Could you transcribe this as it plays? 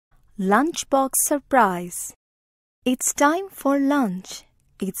Lunchbox surprise. It's time for lunch.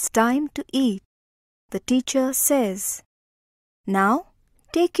 It's time to eat. The teacher says, "Now,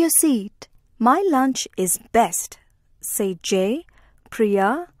 take your seat. My lunch is best," say Jay,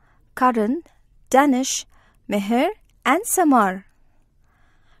 Priya, Karan, Danish, Meher and Samar.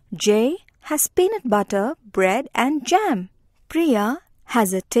 Jay has peanut butter, bread and jam. Priya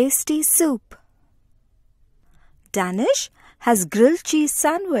has a tasty soup. Danish has grilled cheese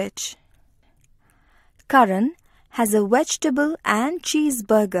sandwich. Karan has a vegetable and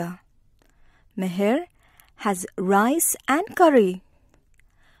cheeseburger. Meher has rice and curry.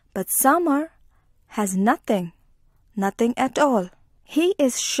 But Samar has nothing at all. He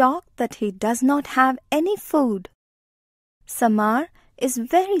is shocked that he does not have any food. Samar is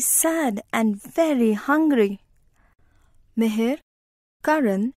very sad and very hungry. Meher,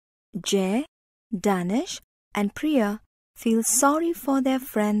 Karan, Jay, Danish and Priya feel sorry for their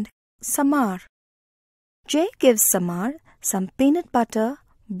friend Samar. Jay gives Samar some peanut butter,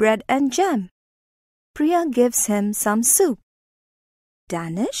 bread and jam. Priya gives him some soup.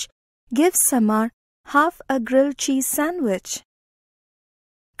 Danish gives Samar half a grilled cheese sandwich.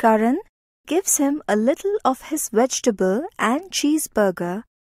 Karan gives him a little of his vegetable and cheeseburger,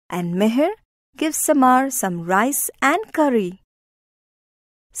 and Meher gives Samar some rice and curry.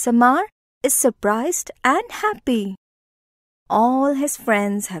 Samar is surprised and happy. All his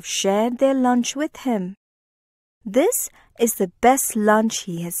friends have shared their lunch with him. This is the best lunch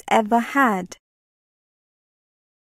he has ever had.